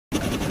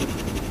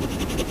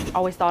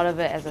always thought of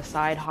it as a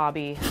side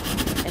hobby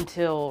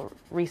until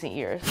recent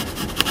years.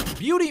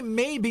 Beauty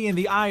may be in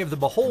the eye of the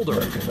beholder,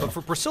 but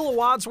for Priscilla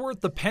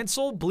Wadsworth, the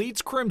pencil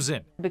bleeds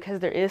crimson.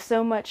 Because there is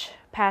so much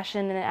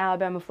passion in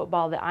Alabama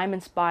football that I'm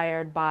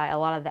inspired by a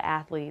lot of the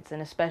athletes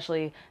and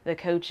especially the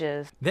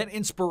coaches. That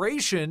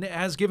inspiration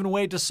has given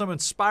way to some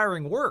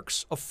inspiring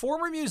works. A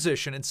former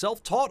musician and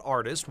self-taught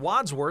artist,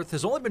 Wadsworth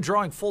has only been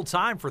drawing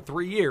full-time for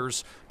 3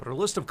 years, but her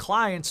list of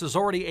clients is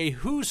already a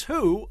who's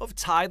who of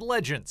Tide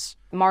legends.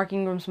 Mark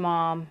Ingram's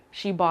mom,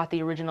 she bought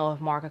the original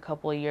of Mark a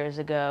couple of years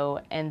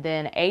ago, and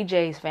then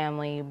AJ's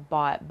family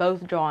bought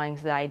both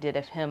drawings that I did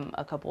of him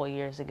a couple of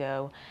years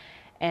ago.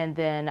 And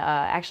then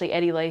actually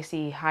Eddie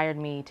Lacy hired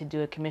me to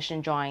do a commission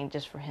drawing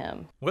just for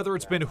him. Whether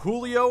it's been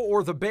Julio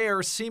or the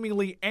Bear,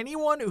 seemingly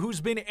anyone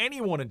who's been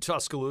anyone in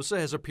Tuscaloosa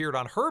has appeared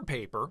on her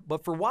paper.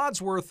 But for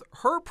Wadsworth,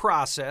 her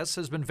process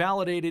has been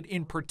validated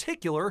in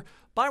particular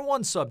by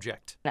one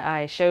subject.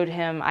 I showed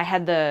him, I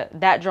had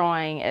that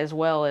drawing as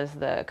well as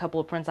the couple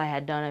of prints I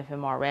had done of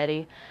him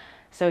already.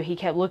 So he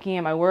kept looking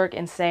at my work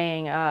and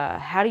saying,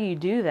 how do you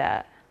do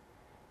that?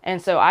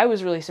 And so I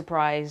was really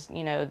surprised,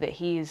 that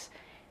he's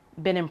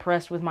been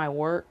impressed with my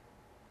work,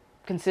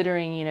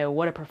 considering,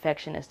 what a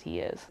perfectionist he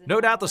is. No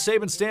doubt the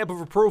Saban stamp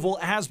of approval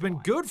has been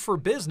good for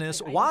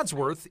business.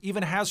 Wadsworth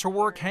even has her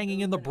work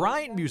hanging in the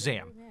Bryant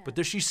Museum. But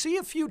does she see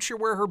a future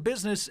where her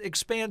business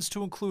expands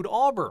to include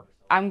Auburn?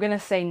 I'm going to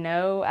say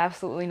no,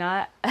 absolutely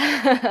not.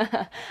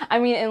 I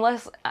mean,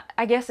 unless,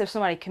 I guess if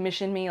somebody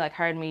commissioned me, like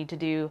hired me to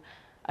do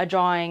a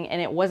drawing and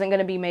it wasn't going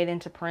to be made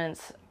into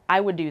prints,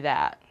 I would do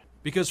that.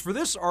 Because for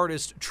this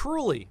artist,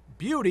 truly,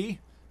 beauty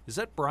is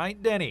at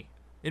Bryant Denny.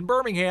 In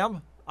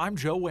Birmingham, I'm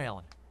Joe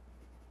Whalen.